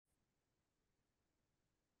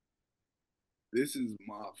This is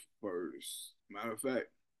my first. Matter of fact,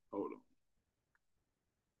 hold on.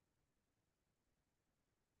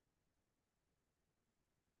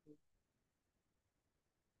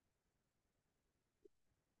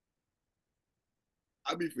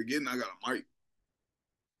 I be forgetting I got a mic.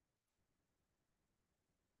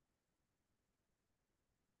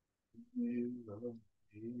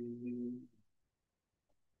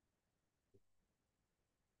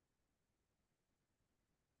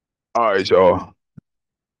 All right, y'all.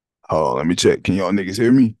 Hold on, let me check. Can y'all niggas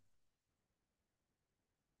hear me?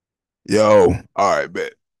 Yo, all right,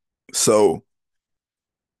 bet. So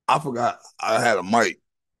I forgot I had a mic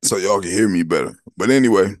so y'all can hear me better. But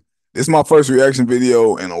anyway, this is my first reaction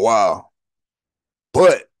video in a while.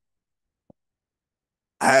 But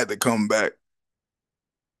I had to come back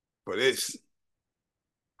for this.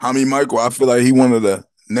 Homi Michael, I feel like he one of the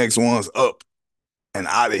next ones up and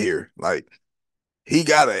out of here. Like he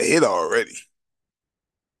got a hit already.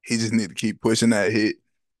 He just need to keep pushing that hit,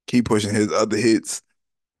 keep pushing his other hits,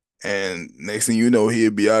 and next thing you know,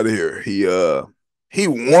 he'll be out of here. He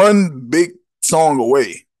one big song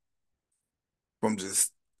away from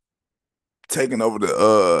just taking over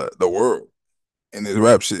the world in this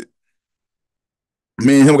rap shit.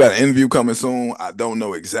 Me and him got an interview coming soon. I don't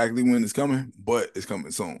know exactly when it's coming, but it's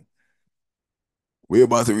coming soon. We're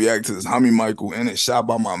about to react to this Homi Michael, and it's shot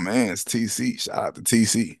by my man's TC. Shout out to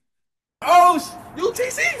TC. Oh, you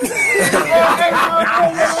TC?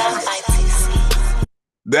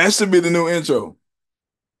 That should be the new intro.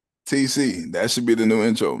 TC, that should be the new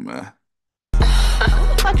intro, man.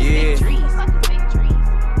 Yeah.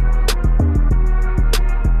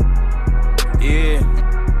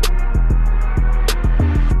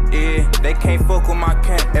 Yeah, they can't fuck with my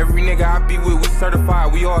camp. Every nigga I be with, we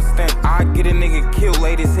certified, we all stamp. I get a nigga killed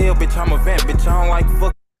late as hell, bitch, I'm a vamp. Bitch, I don't like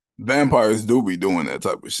fuck. Vampires do be doing that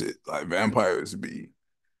type of shit. Like vampires be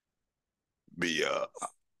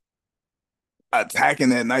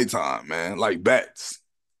attacking at nighttime, man, like bats.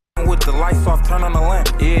 With the lights off, turn on the lamp.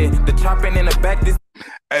 Yeah, the chopping in the back. This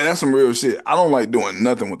Hey, that's some real shit. I don't like doing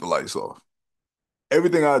nothing with the lights off.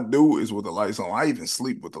 Everything I do is with the lights on. I even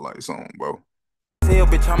sleep with the lights on, bro. hell,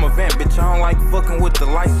 bitch, I'm a vamp. Bitch, I don't like fucking with the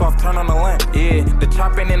lights off, turn on the lamp. Yeah, the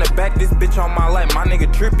chopping in the back, this bitch on my lap. My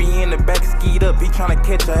nigga trippy, he in the back, skied up, he tryna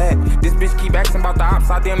catch a hat. This bitch keep asking about the ops,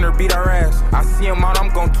 I damn near beat her ass. I see him out, I'm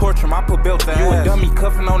gon' torture him, I put belt to you ass. A dummy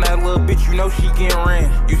cuffing on that little bitch, you know she getting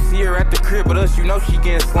ran. You see her at the crib with us, you know she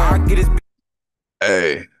getting slammed. I get his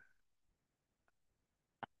Hey,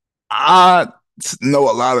 I know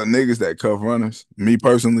a lot of niggas that cuff runners. Me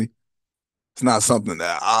personally, it's not something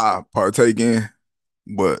that I partake in,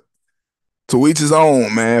 but to each his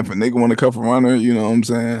own, man. If a nigga want to cuff a runner, you know what I'm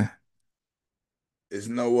saying? It's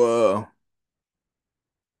no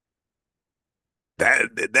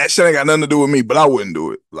that shit ain't got nothing to do with me, but I wouldn't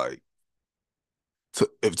do it. Like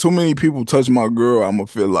if too many people touch my girl, I'ma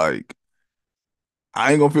feel like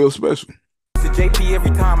I ain't gonna feel special. to JP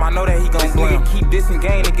every time, I know that he gon' blame. Keep dissing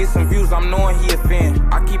game to get some views, I'm knowing he a fan.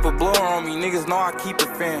 I keep a blower on me, niggas know I keep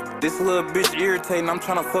a fan. This little bitch irritating, I'm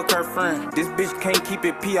tryna fuck her friend. This bitch can't keep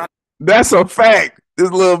it P. That's a fact.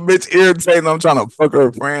 This little bitch irritating. I'm trying to fuck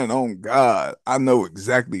her friend. Oh God, I know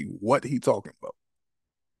exactly what he talking about.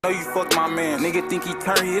 I know you fucked my man. Nigga think he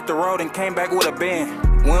turned, he hit the road and came back with a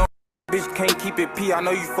band. Well, bitch can't keep it P. I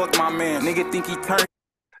know you fucked my man. Nigga think he turned.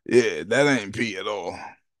 Yeah, that ain't P at all.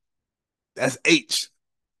 That's H.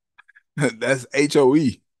 That's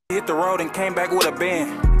HOE. Hit the road and came back with a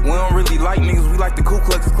band. We don't really like niggas, we like the Ku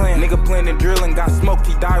Klux Klan. Nigga playing the drill and got smoked,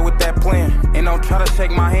 he died with that plan. And don't try to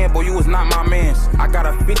shake my hand, boy, you was not my mans. I got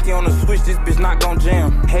a 50 on the switch, this bitch not gon'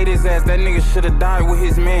 jam. Hate his ass, that nigga should've died with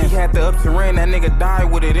his man. He had the ups and ran, that nigga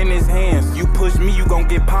died with it in his hands. You push me, you gon'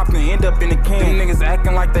 get popped and end up in the can. Them niggas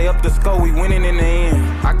acting like they up the score, we winning in the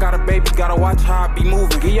end. I got a baby, gotta watch how I be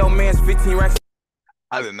moving. Get your mans 15 racks.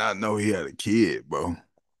 I did not know he had a kid, bro.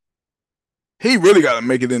 He really got to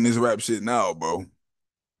make it in this rap shit now, bro.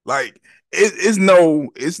 Like it's no,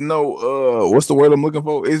 what's the word I'm looking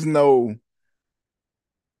for? It's no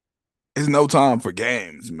time for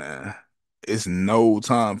games, man. It's no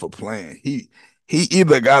time for playing. He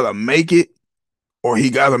either gotta make it or he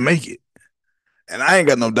gotta make it. And I ain't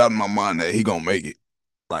got no doubt in my mind that he gonna make it.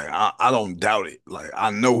 Like I don't doubt it. Like I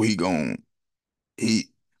know he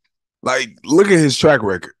like look at his track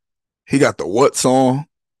record. He got the What song,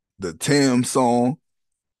 the Tim song,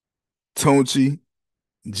 Tunchi,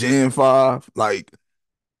 Gen 5. Like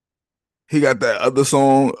he got that other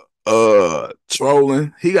song,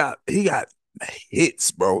 Trolling. He got hits,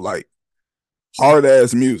 bro. Like hard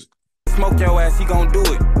ass music. Smoke your ass, he gon' do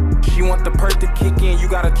it. She want the perk to kick in, you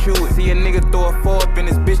gotta chew it. See a nigga throw a 4 up in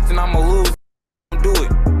this bitch, then I'ma lose.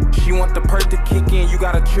 to kick in, you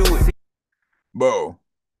gotta chew it. Bro,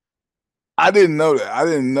 I didn't know that. I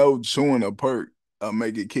didn't know chewing a perk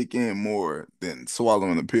make it kick in more than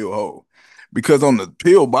swallowing a pill whole. Because on the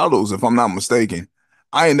pill bottles, if I'm not mistaken,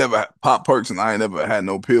 I ain't never popped perks and I ain't never had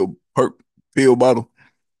no pill bottle.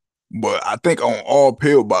 But I think on all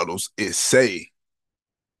pill bottles it say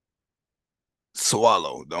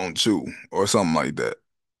swallow, don't chew, or something like that.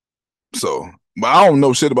 So, but I don't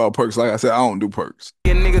know shit about perks. Like I said, I don't do perks. A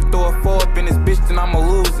nigga throw a four up in this bitch, then I'ma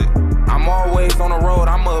lose it. I'm always on the road,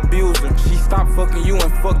 I'm a abuser. She stop fucking you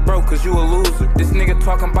and fuck bro, cause you a loser. This nigga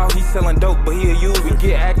talking about he selling dope, but he a user. We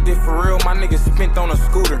get active for real, my nigga spent on a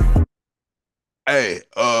scooter. Hey,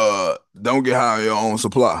 don't get high on your own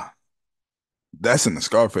supply. That's in the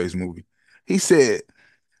Scarface movie. He said,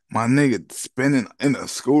 "My nigga spinning in a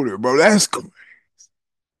scooter, bro. That's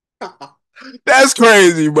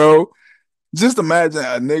crazy, bro. Just imagine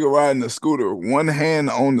a nigga riding a scooter, one hand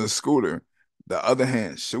on the scooter, the other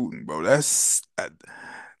hand shooting, bro. That's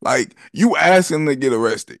like you asking to get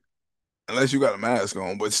arrested, unless you got a mask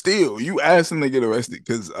on. But still, you asking to get arrested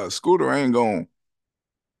because a scooter ain't gonna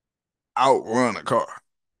outrun a car.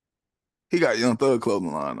 He got Young Thug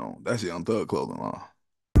clothing line on. That's Young Thug clothing line.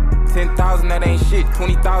 10,000 that ain't shit,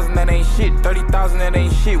 20,000 that ain't shit, 30,000 that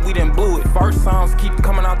ain't shit, we done blew it. First songs keep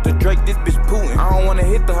coming out the Drake, this bitch Putin. I don't wanna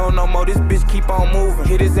hit the hoe no more, this bitch keep on moving.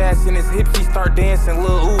 Hit his ass in his hips, he start dancing,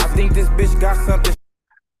 Lil Uzi. I think this bitch got something.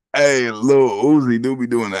 Hey, Lil Uzi do be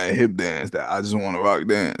doing that hip dance, that I just want to rock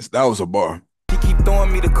dance. That was a bar. He keep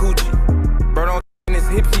throwing me the coochie. Bird on in his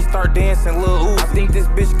hips, he start dancing, Lil Uzi. I think this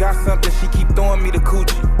bitch got something, she keep throwing me the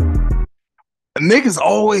coochie. Niggas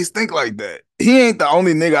always think like that. He ain't the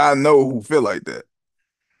only nigga I know who feel like that.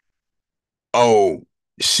 Oh,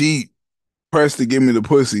 she pressed to give me the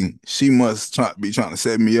pussy. She must be trying to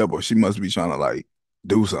set me up, or she must be trying to like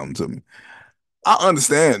do something to me. I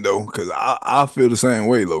understand though, because I feel the same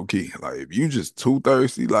way, low key. Like if you just too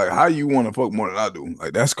thirsty, like how you want to fuck more than I do?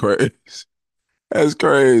 Like that's crazy. That's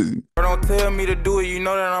crazy. Don't tell me to do it, you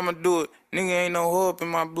know that I'ma do it. Nigga ain't no hoe up in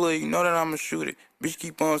my blood, you know that I'ma shoot it. Bitch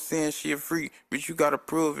keep on saying she a freak, bitch you gotta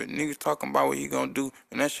prove it. Niggas talking about what he gonna do,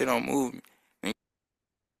 and that shit don't move me. Hey,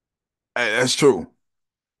 that's true.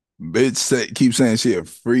 Bitch keep saying she a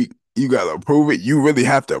freak. You gotta prove it. You really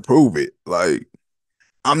have to prove it. Like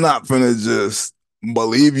I'm not finna just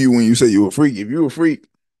believe you when you say you a freak. If you a freak,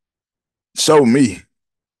 show me.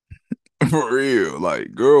 For real.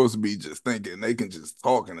 Like girls be just thinking they can just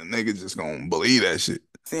talk and a nigga just gonna believe that shit.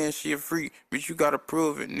 Saying she a freak, bitch you gotta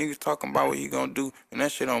prove it. Niggas talking about what he gonna do, and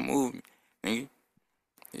that shit don't move me. Nigga.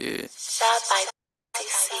 Yeah. Shot by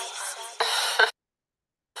TC.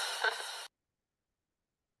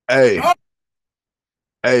 Hey,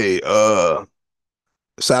 hey,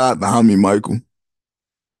 shout out to Homi Michael.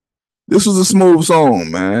 This was a smooth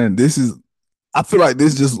song, man. I feel like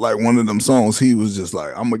this is just like one of them songs he was just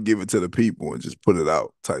like, I'm gonna give it to the people and just put it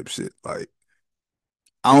out type shit. Like,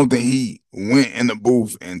 I don't think he went in the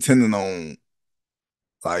booth intending on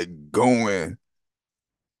like going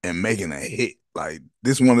and making a hit. Like,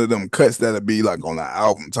 this one of them cuts that'll be like on an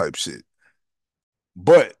album type shit.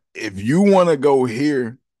 But if you wanna go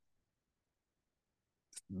hear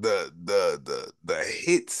the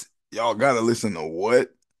hits, y'all gotta listen to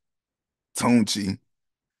what? Tunchi,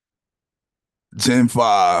 Gen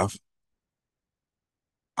 5,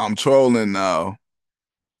 I'm trolling now.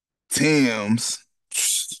 Tim's,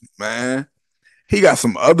 man. He got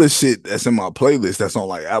some other shit that's in my playlist that's on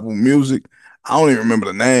like Apple Music. I don't even remember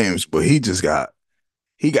the names, but he got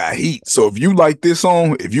heat. So if you like this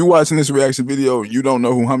song, if you watching this reaction video and you don't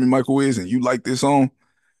know who Homi Michael is and you like this song,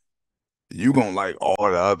 you gonna like all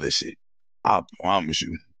the other shit. I promise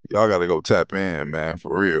you. Y'all gotta go tap in, man,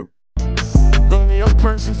 for real.